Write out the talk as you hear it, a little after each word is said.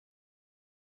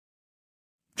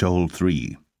Joel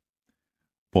 3.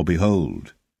 For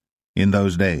behold, in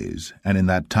those days and in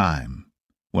that time,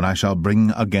 when I shall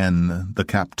bring again the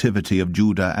captivity of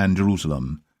Judah and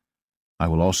Jerusalem, I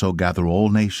will also gather all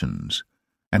nations,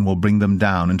 and will bring them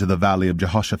down into the valley of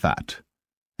Jehoshaphat,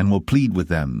 and will plead with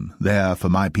them there for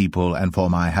my people and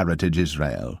for my heritage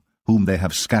Israel, whom they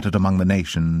have scattered among the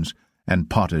nations,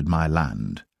 and parted my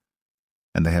land.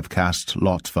 And they have cast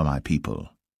lots for my people,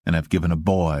 and have given a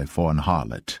boy for an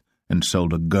harlot, and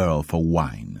sold a girl for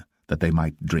wine, that they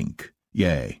might drink.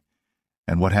 Yea,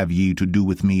 and what have ye to do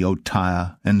with me, O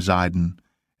Tyre and Zidon,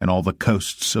 and all the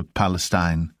coasts of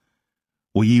Palestine?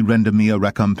 Will ye render me a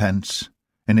recompense?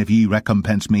 And if ye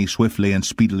recompense me swiftly and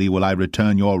speedily, will I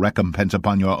return your recompense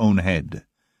upon your own head.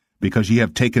 Because ye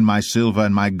have taken my silver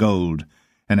and my gold,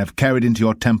 and have carried into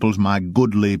your temples my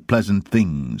goodly pleasant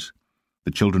things.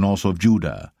 The children also of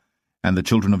Judah, and the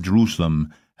children of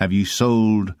Jerusalem, have ye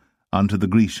sold unto the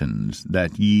Grecians,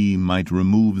 that ye might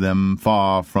remove them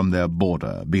far from their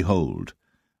border. Behold,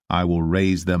 I will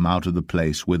raise them out of the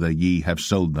place whither ye have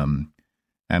sold them,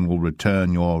 and will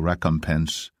return your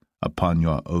recompense upon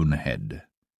your own head.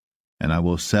 And I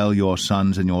will sell your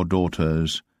sons and your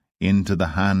daughters into the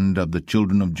hand of the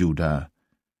children of Judah,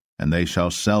 and they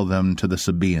shall sell them to the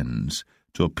Sabaeans,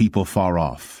 to a people far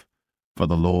off, for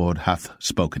the Lord hath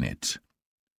spoken it.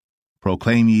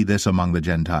 Proclaim ye this among the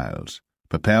Gentiles.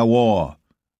 Prepare war.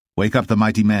 Wake up the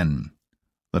mighty men.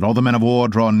 Let all the men of war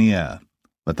draw near.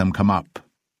 Let them come up.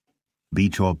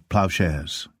 Beat your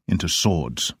plowshares into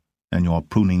swords, and your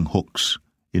pruning hooks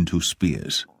into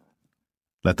spears.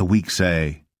 Let the weak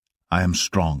say, I am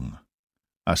strong.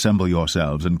 Assemble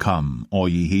yourselves, and come, all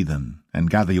ye heathen, and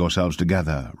gather yourselves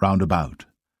together round about.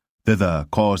 Thither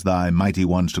cause thy mighty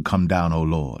ones to come down, O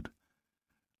Lord.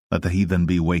 Let the heathen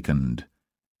be wakened,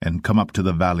 and come up to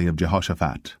the valley of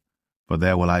Jehoshaphat, for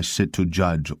there will I sit to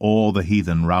judge all the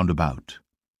heathen round about.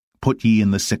 Put ye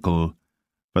in the sickle,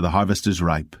 for the harvest is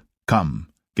ripe. Come,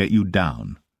 get you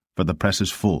down, for the press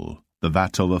is full, the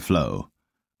vats overflow,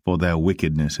 for their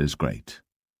wickedness is great.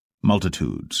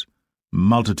 Multitudes,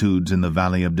 multitudes in the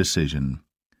valley of decision,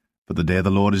 for the day of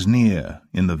the Lord is near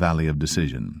in the valley of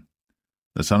decision.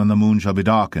 The sun and the moon shall be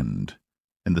darkened,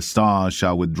 and the stars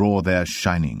shall withdraw their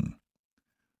shining.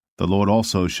 The Lord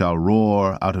also shall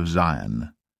roar out of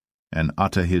Zion, and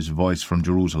utter his voice from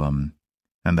Jerusalem,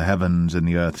 and the heavens and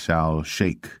the earth shall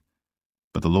shake.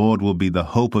 But the Lord will be the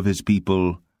hope of his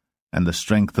people, and the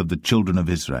strength of the children of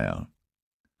Israel.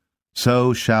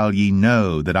 So shall ye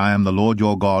know that I am the Lord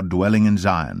your God, dwelling in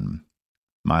Zion,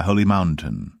 my holy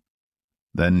mountain.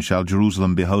 Then shall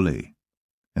Jerusalem be holy,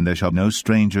 and there shall no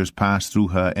strangers pass through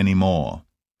her any more.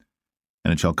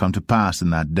 And it shall come to pass in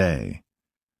that day,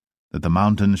 that the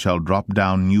mountains shall drop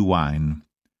down new wine,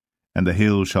 and the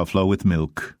hills shall flow with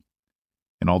milk,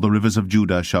 and all the rivers of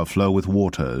Judah shall flow with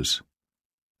waters,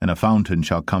 and a fountain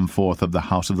shall come forth of the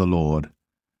house of the Lord,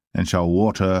 and shall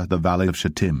water the valley of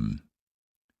Shittim.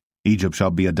 Egypt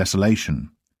shall be a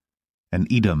desolation,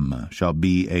 and Edom shall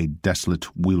be a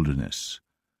desolate wilderness,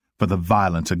 for the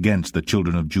violence against the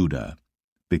children of Judah,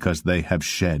 because they have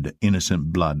shed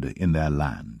innocent blood in their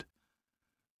land.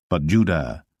 But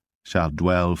Judah shall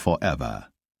dwell forever,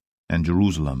 and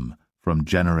Jerusalem from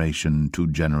generation to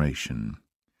generation.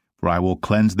 For I will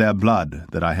cleanse their blood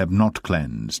that I have not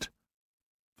cleansed,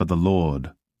 for the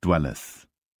Lord dwelleth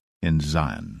in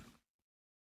Zion.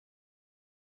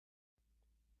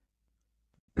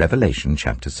 Revelation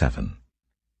chapter 7.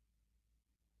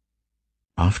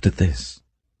 After this,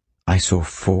 I saw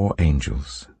 4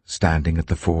 angels standing at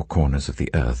the 4 corners of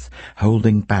the earth,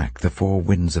 holding back the 4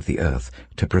 winds of the earth,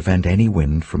 to prevent any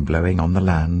wind from blowing on the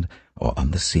land, or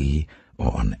on the sea,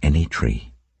 or on any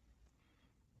tree.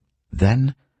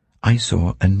 Then I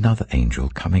saw another angel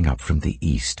coming up from the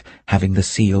east, having the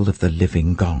seal of the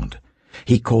living God.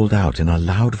 He called out in a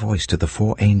loud voice to the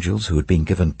 4 angels who had been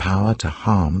given power to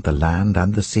harm the land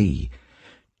and the sea,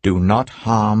 Do not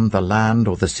harm the land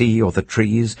or the sea or the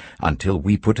trees until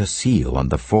we put a seal on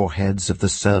the foreheads of the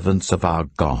servants of our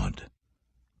God.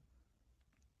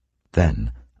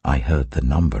 Then I heard the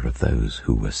number of those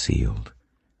who were sealed.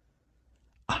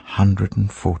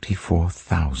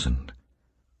 144,000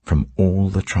 from all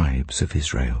the tribes of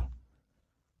Israel.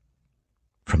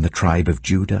 From the tribe of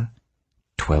Judah,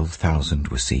 12,000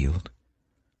 were sealed.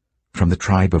 From the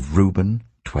tribe of Reuben,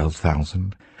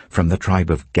 12,000. From the tribe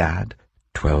of Gad,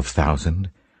 12,000.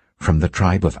 From the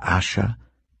tribe of Asher,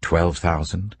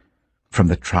 12,000. From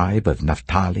the tribe of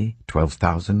Naphtali,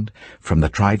 12,000. From the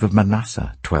tribe of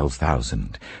Manasseh,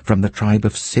 12,000. From the tribe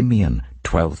of Simeon,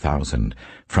 12,000.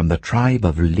 From the tribe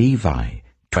of Levi,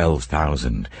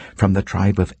 12,000. From the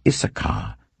tribe of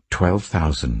Issachar,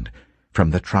 12,000.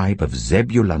 From the tribe of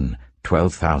Zebulun,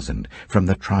 12,000. From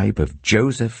the tribe of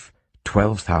Joseph,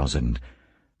 12,000.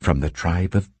 From the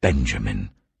tribe of Benjamin,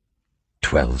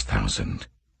 12,000.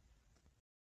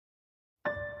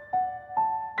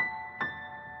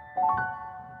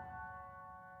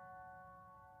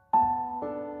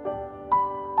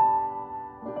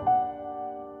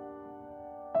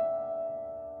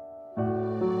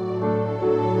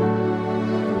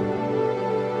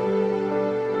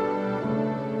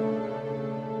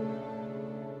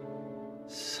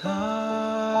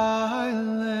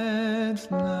 Silent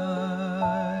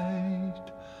night,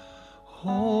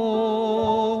 holy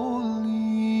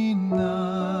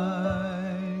night,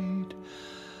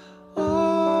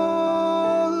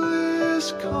 all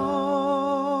is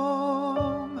calm,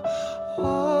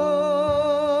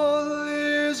 all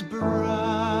is bright,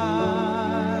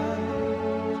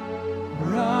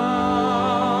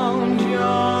 round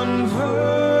yon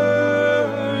virgin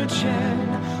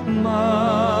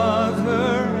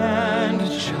mother and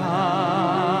child.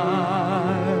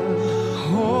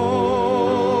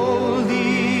 Oh,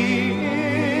 the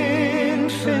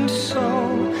infant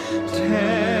so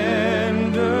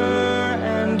tender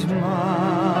and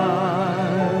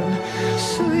mild,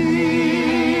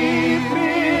 sleep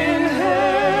in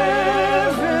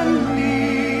heavenly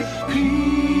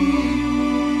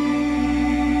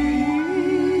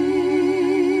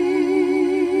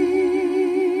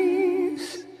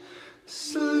peace.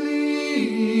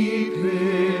 Sleep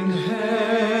in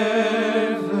heavenly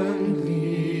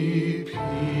peace.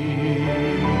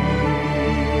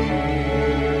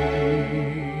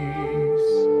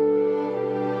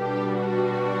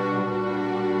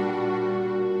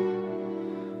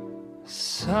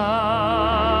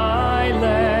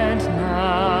 Silent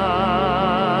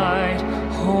night,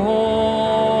 holy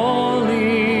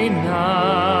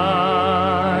night,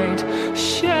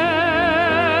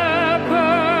 shepherds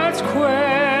quake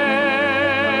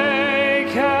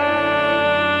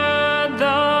at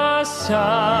the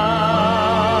sight.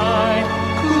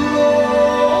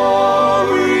 Glory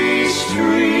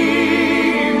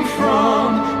stream from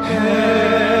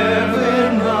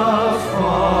heaven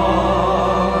afar.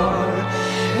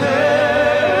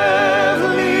 Heavenly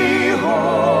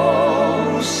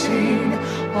hosts sing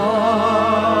Alleluia.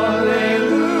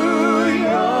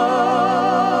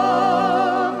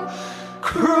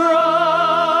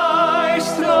 Christ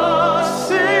the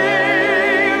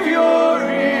Savior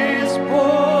is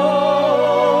born.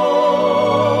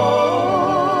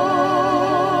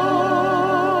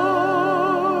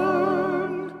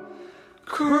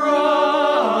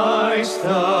 Christ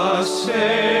the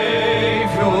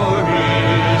Savior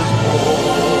is born.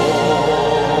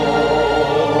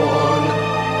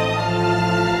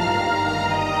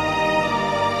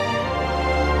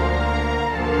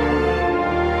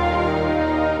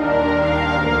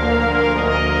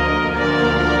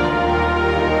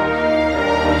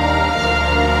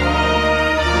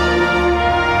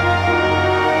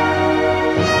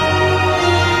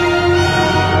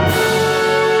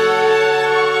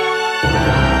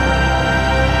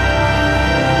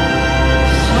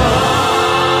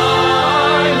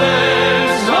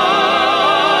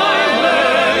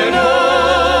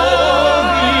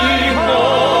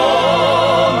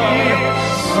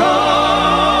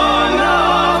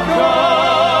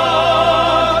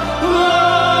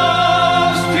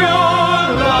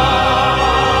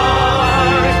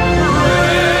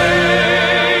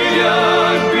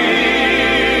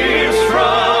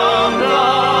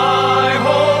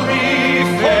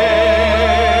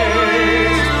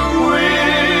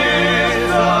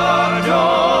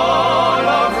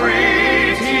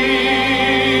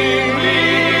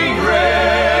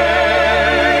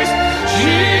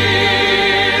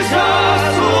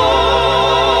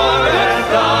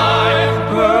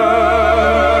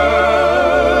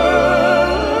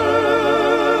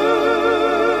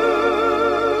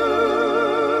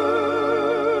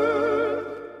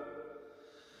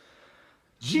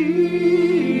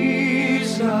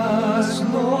 Jesus,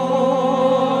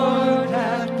 Lord,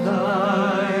 at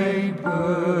thy birth.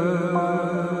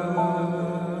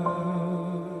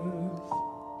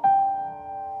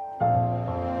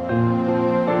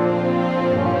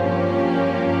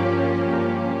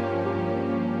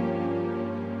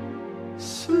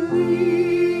 Sleep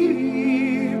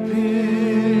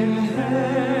in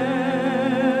heavenly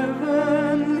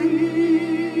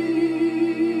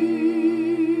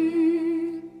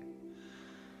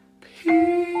peace.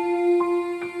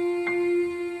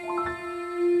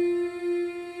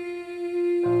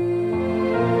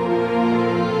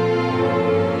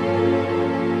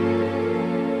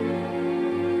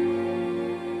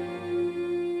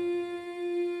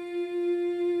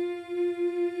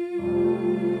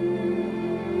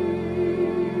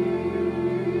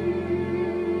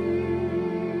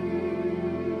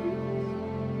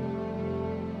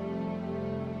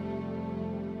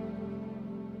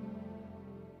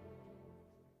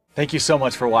 Thank you so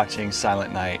much for watching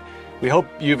Silent Night. We hope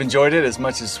you've enjoyed it as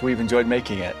much as we've enjoyed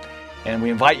making it. And we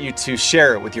invite you to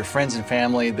share it with your friends and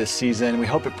family this season. We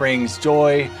hope it brings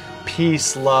joy,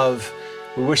 peace, love.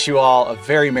 We wish you all a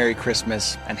very Merry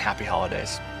Christmas and Happy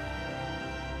Holidays.